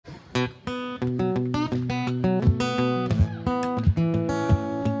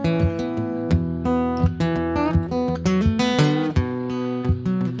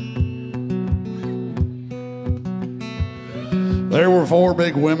There were 4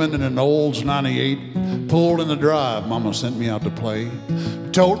 big women in an Olds 98, pulled in the drive. Mama sent me out to play.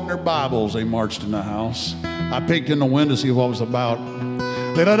 Toting their Bibles, they marched in the house. I peeked in the window to see what it was about.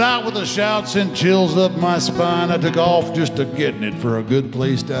 They let out with a shout, sent chills up my spine. I took off just to getting it for a good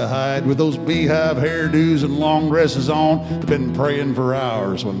place to hide. With those beehive hairdos and long dresses on, I'd been praying for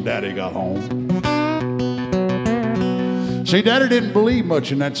hours when Daddy got home. See, Daddy didn't believe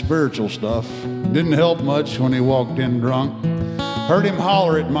much in that spiritual stuff. Didn't help much when he walked in drunk. Heard him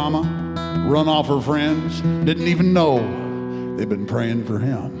holler at Mama, run off her friends. Didn't even know they'd been praying for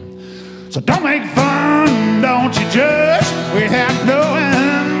him. So don't make fun, don't you judge without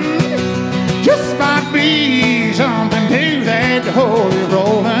knowing. Just might be something to that holy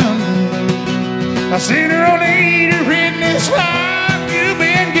rolling. A sinner or leader in this life you've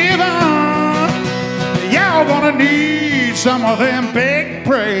been given. Y'all gonna need some of them big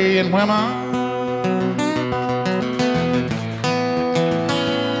praying women.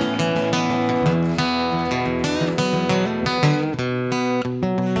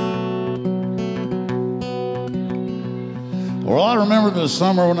 Well, I remember the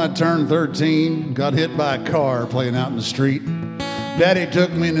summer when I turned 13, got hit by a car playing out in the street. Daddy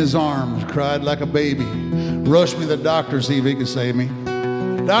took me in his arms, cried like a baby, rushed me to the doctor to see if he could save me.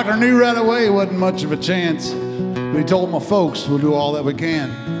 Doctor knew right away it wasn't much of a chance, but he told my folks we'll do all that we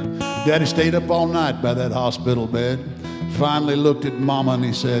can. Daddy stayed up all night by that hospital bed, finally looked at Mama and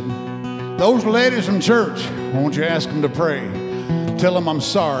he said, "Those ladies from church, won't you ask them to pray? Tell them I'm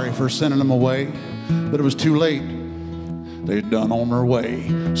sorry for sending them away." But it was too late. They'd done on their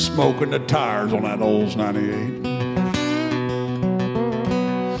way, smoking the tires on that Olds 98.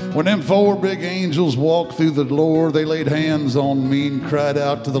 When them 4 big angels walked through the door, they laid hands on me and cried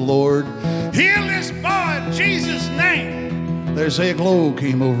out to the Lord, "Heal this boy in Jesus' name." They say a glow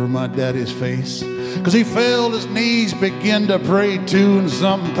came over my daddy's face, 'cause he fell to his knees, began to pray too, and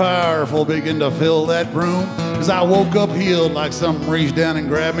something powerful began to fill that room. As I woke up healed like something reached down and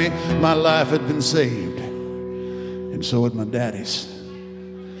grabbed me, my life had been saved. And so had my daddy's.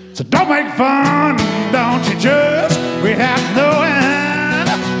 So don't make fun, don't you judge without knowing.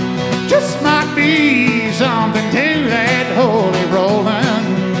 Just might be something to that holy rolling.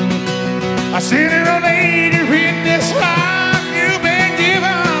 I said it later in this life you've been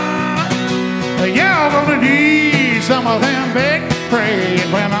given. Y'all gonna need some of them big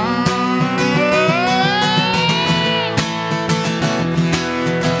praying women.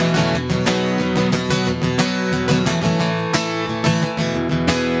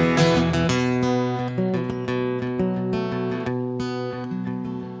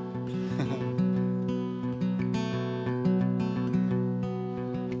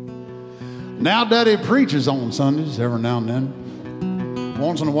 Now Daddy preaches on Sundays every now and then.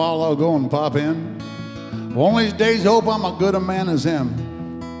 Once in a while I'll go and pop in. One of these days I hope I'm as good a man as him.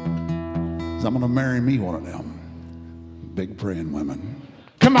 'Cause I'm gonna marry me one of them big praying women.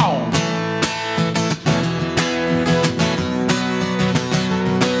 Come on.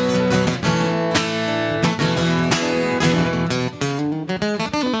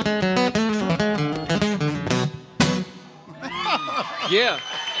 Yeah.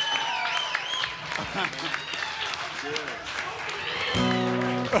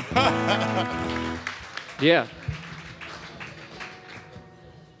 Yeah.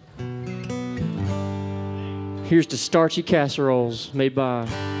 Here's to starchy casseroles made by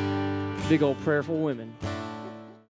big old prayerful women.